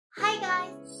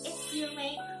guys, it's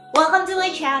Yume. Welcome to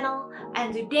my channel,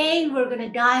 and today we're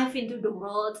gonna dive into the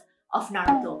world of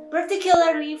Naruto,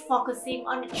 particularly focusing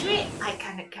on the three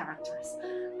iconic characters,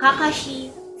 Kakashi,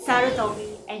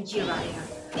 Sarutobi, and Jiraiya,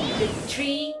 the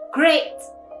three great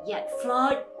yet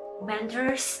flawed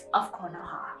mentors of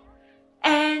Konoha.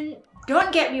 And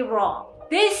don't get me wrong,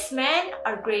 these men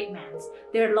are great men.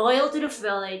 They're loyal to the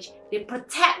village, they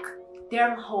protect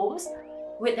their homes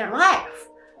with their life,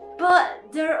 but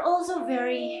they're also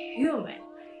very human.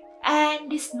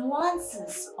 And these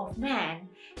nuances of man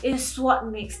is what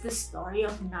makes the story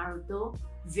of Naruto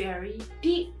very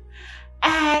deep.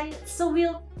 And so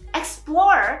we'll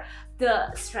explore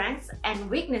the strengths and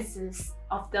weaknesses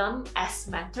of them as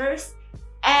mentors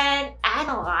and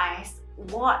analyze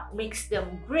what makes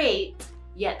them great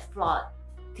yet flawed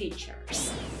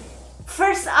teachers.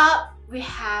 First up, we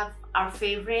have our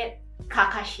favorite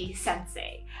Kakashi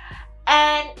sensei.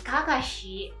 And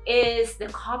Kakashi is the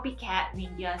copycat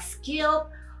ninja, skilled,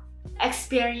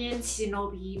 experienced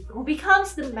shinobi who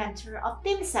becomes the mentor of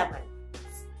Team 7,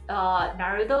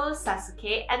 Naruto,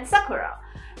 Sasuke, and Sakura.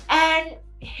 And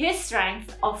his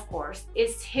strength, of course,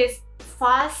 is his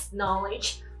vast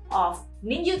knowledge of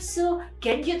ninjutsu,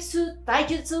 genjutsu,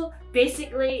 taijutsu.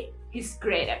 Basically, he's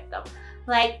great at them.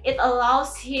 Like, it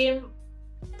allows him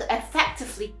to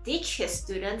effectively teach his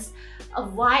students a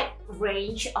wide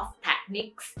range of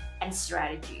techniques and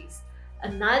strategies.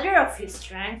 Another of his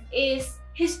strengths is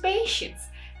his patience.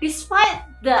 Despite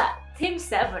the Team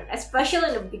 7, especially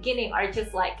in the beginning, are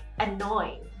just like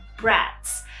annoying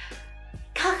brats,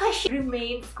 Kakashi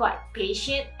remains quite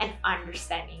patient and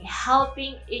understanding,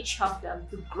 helping each of them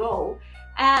to grow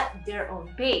at their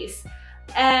own pace.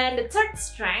 And the third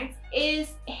strength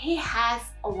is he has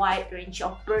a wide range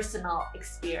of personal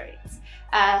experience.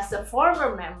 As a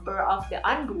former member of the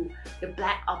ANBU, the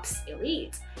Black Ops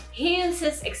Elite, he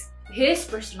uses his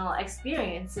personal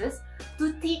experiences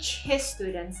to teach his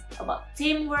students about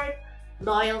teamwork,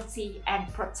 loyalty,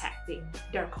 and protecting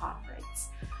their comrades.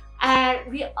 And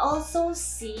we also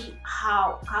see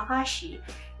how Kakashi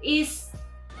is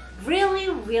really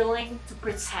willing to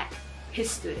protect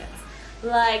his students.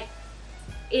 Like,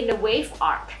 in the Wave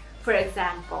arc, for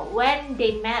example, when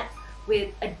they met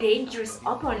with a dangerous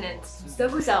opponent,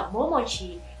 Zabuza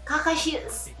Momochi, Kakashi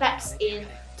steps in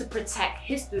to protect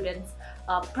his students,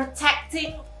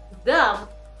 protecting them,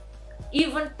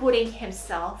 even putting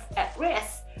himself at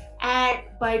risk. And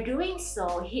by doing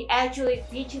so, he actually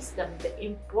teaches them the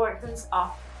importance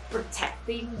of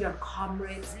protecting your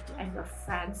comrades and your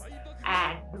friends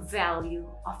and the value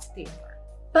of teamwork.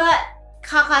 But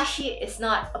Kakashi is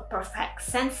not a perfect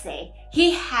sensei.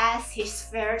 He has his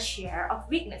fair share of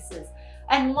weaknesses,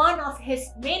 and one of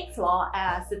his main flaws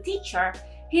as a teacher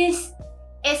is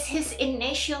his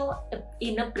initial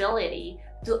inability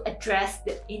to address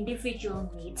the individual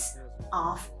needs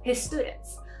of his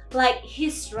students. Like, he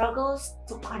struggles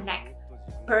to connect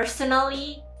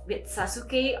personally with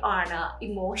Sasuke on an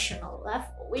emotional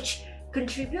level, which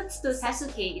contributes to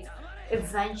Sasuke's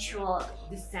eventual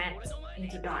descent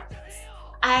into darkness.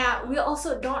 We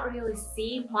also don't really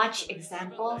see much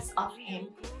examples of him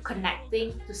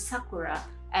connecting to Sakura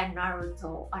and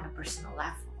Naruto on a personal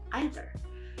level either.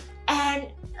 And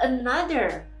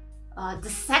another, the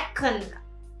second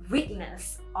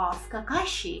weakness of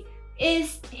Kakashi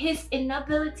is his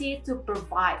inability to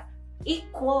provide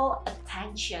equal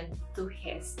attention to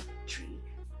his three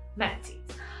mentees.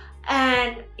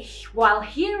 And while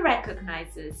he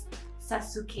recognizes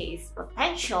Sasuke's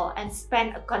potential and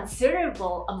spent a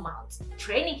considerable amount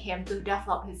training him to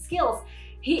develop his skills,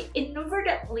 he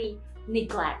inadvertently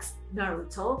neglects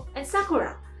Naruto and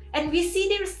Sakura. And we see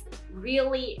this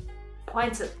really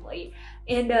pointedly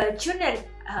in the Chunin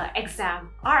exam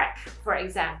arc, for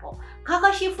example.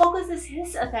 Kakashi focuses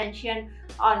his attention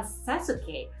on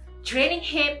Sasuke, training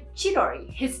him Chidori,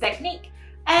 his technique,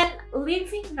 and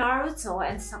leaving Naruto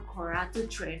and Sakura to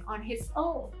train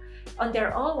on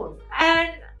their own.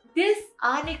 And this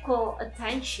unequal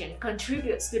attention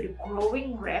contributes to the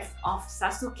growing rift of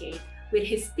Sasuke with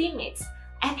his teammates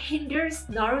and hinders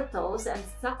Naruto's and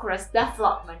Sakura's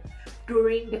development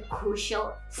during the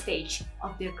crucial stage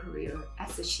of their career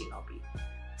as a shinobi.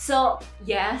 So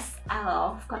yes, I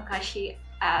love Kakashi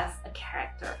as a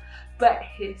character, but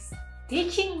his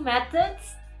teaching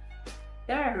methods,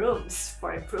 there are rooms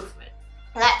for improvement.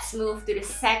 Let's move to the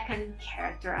second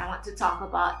character I want to talk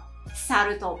about,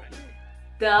 Sarutobi,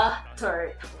 the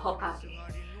third Hokage.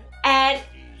 And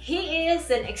he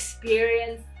is an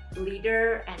experienced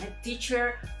leader and a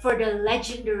teacher for the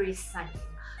legendary Sannin,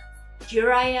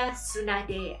 Jiraiya,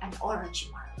 Tsunade, and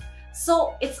Orochimaru.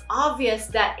 So it's obvious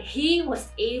that he was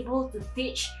able to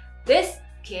teach these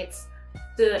kids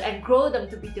and grow them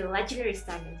to be the legendary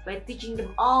Saiyans by teaching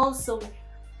them all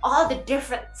the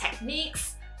different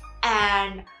techniques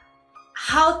and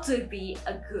how to be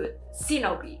a good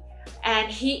shinobi.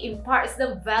 And he imparts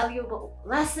them valuable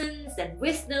lessons and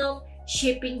wisdom,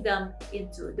 shaping them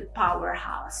into the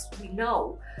powerhouse we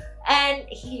know. And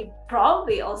he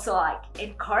probably also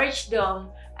encouraged them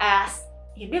as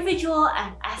individual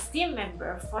and as team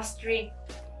member, fostering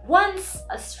once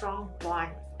a strong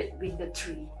bond between the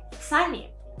three Sannin.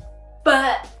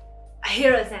 But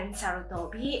Hiruzen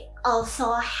Sarutobi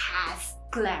also has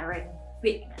glaring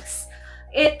weakness.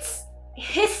 It's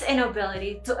his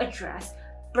inability to address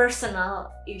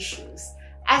personal issues,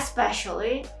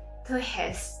 especially to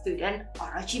his student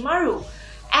Orochimaru,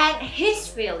 and his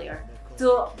failure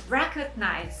to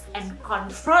recognize and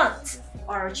confront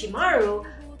Orochimaru's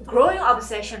growing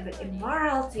obsession with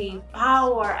immorality,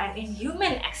 power, and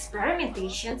inhuman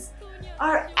experimentations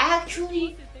are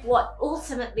actually what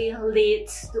ultimately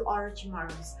leads to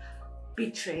Orochimaru's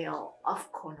betrayal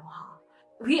of Konoha.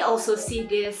 We also see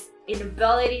this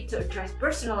inability to address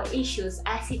personal issues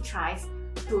as he tries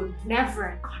to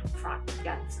never confront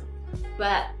Danzo.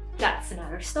 But that's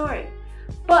another story.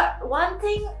 But one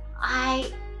thing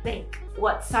I think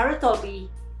what Sarutobi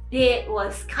did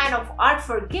was kind of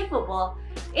unforgivable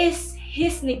is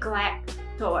his neglect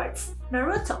towards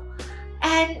Naruto.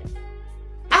 And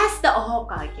as the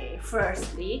Hokage,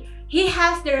 firstly, he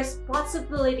has the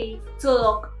responsibility to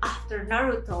look after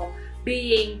Naruto,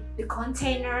 being the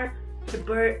container, the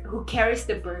bird who carries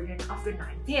the burden of the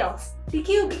Nine Tails, the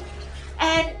Kyuubi.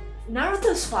 And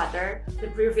Naruto's father, the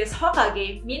previous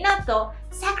Hokage, Minato,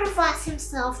 sacrificed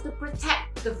himself to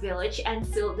protect the village and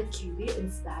seal the Kyuubi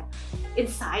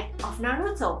inside of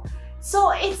Naruto.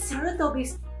 So it's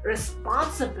Sarutobi's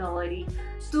responsibility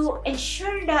to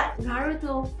ensure that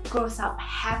Naruto grows up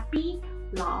happy,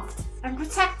 loved, and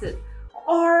protected.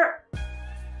 Or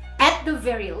at the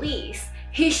very least,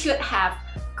 he should have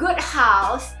good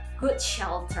house, good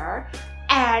shelter,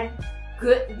 and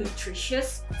good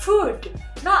nutritious food.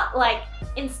 Not like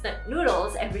instant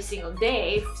noodles every single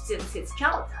day since his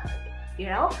childhood, you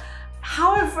know?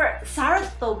 However,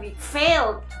 Sarutobi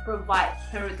failed to provide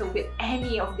Naruto with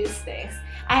any of these things,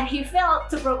 and he failed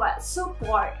to provide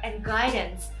support and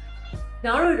guidance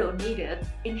Naruto needed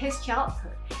in his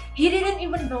childhood. He didn't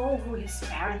even know who his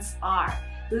parents are,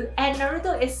 and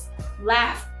Naruto is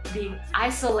left being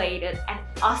isolated and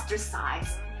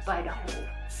ostracized by the whole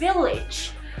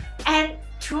village. And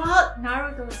throughout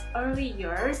Naruto's early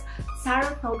years,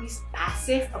 Sarutobi's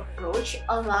passive approach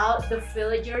allowed the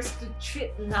villagers to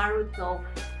treat Naruto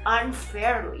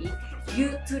unfairly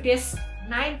due to this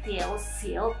nine-tailed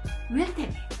seal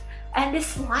within him. And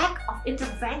this lack of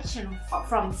intervention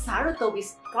from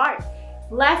Sarutobi's part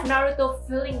left Naruto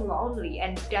feeling lonely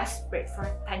and desperate for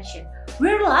attention.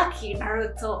 We're lucky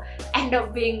Naruto ended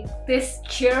up being this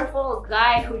cheerful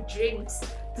guy who dreams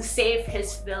to save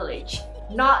his village,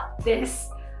 not this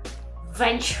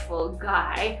vengeful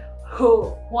guy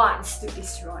who wants to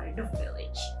destroy the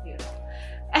village, you know.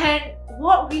 And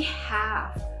what we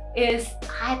have is,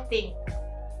 I think,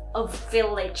 a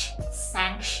village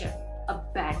sanctioned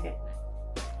abandonment,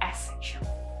 essentially.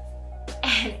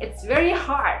 And it's very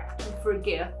hard to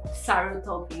forgive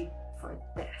Sarutobi for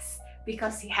this,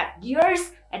 because he had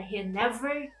years and he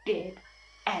never did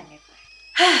anything.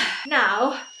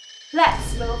 Now,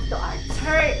 let's move to our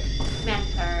third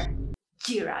mentor,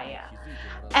 Jiraiya.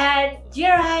 And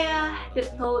Jiraiya, the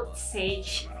Toad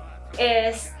Sage,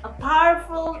 is a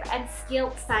powerful and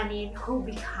skilled Sannin who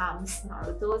becomes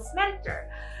Naruto's mentor.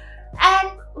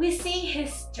 And we see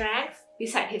his strength,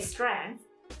 beside his strength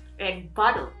and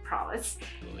battle prowess,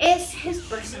 is his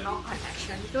personal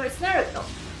connection towards Naruto.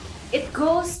 It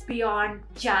goes beyond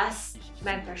just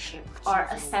mentorship or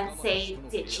a sensei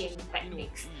teaching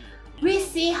techniques. We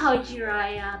see how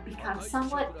Jiraiya becomes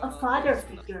somewhat a father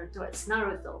figure towards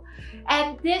Naruto,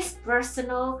 and this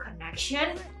personal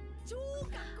connection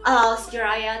allows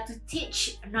Jiraiya to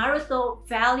teach Naruto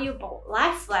valuable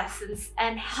life lessons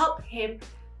and help him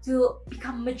to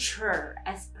become mature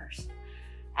as a person.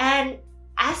 And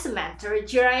as a mentor,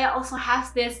 Jiraiya also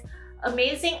has this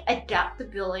amazing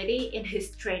adaptability in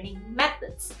his training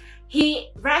methods. He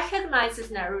recognizes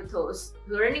Naruto's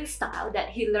learning style, that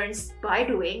he learns by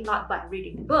doing, not by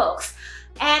reading books,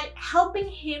 and helping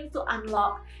him to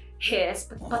unlock his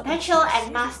potential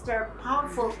and master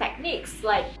powerful techniques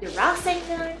like the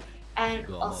Rasengan and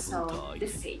also the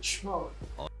Sage Mode.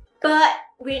 But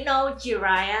we know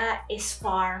Jiraiya is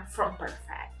far from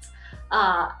perfect.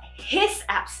 His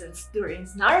absence during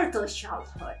Naruto's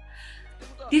childhood,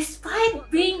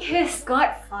 despite being his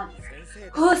godfather,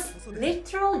 whose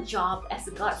literal job as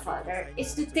a godfather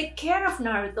is to take care of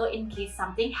Naruto in case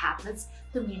something happens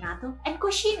to Minato and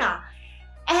Kushina.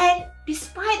 And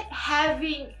despite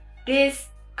having this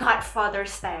godfather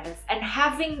status and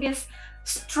having this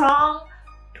strong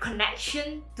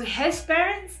connection to his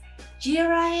parents,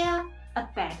 Jiraiya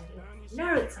abandoned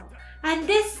Naruto. And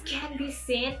this can be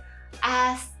seen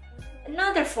as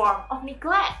another form of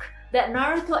neglect that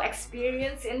Naruto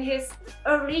experienced in his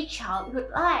early childhood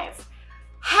life.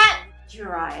 Had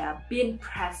Jiraiya been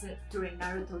present during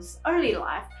Naruto's early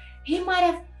life, he might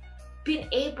have been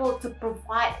able to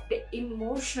provide the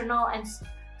emotional and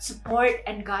support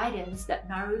and guidance that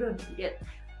Naruto needed,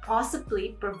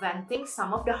 possibly preventing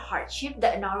some of the hardship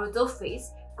that Naruto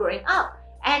faced growing up.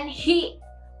 And he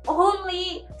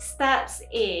only steps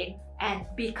in and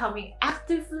becoming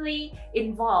actively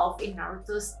involved in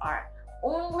Naruto's arc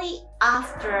only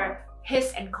after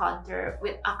his encounter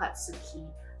with Akatsuki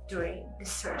during the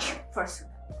search for Tsunade.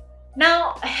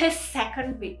 Now, his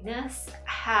second weakness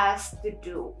has to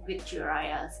do with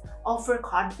Jiraiya's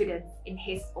overconfidence in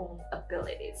his own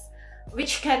abilities,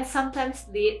 which can sometimes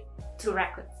lead to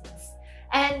recklessness.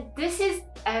 And this is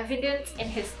evident in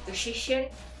his decision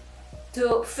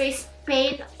to face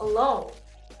pain alone,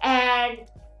 and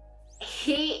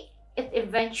it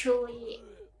eventually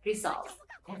resolved.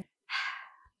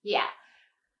 Yeah.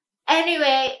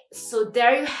 Anyway, so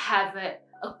there you have it,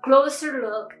 a closer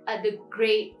look at the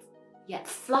great yet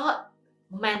flawed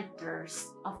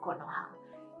mentors of Konoha: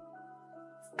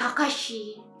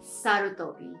 Kakashi,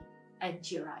 Sarutobi, and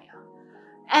Jiraiya.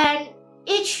 And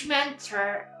each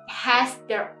mentor has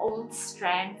their own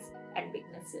strengths and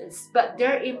weaknesses, but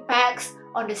their impacts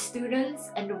on the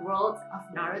students and the world of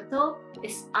Naruto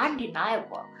is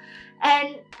undeniable.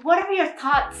 And what are your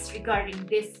thoughts regarding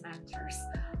these mentors?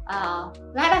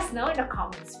 Let us know in the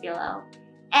comments below.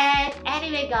 And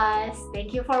anyway guys,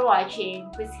 thank you for watching.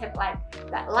 Please hit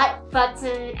that like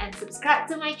button and subscribe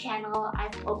to my channel.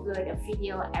 I've uploaded a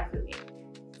video every week.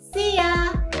 See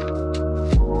ya!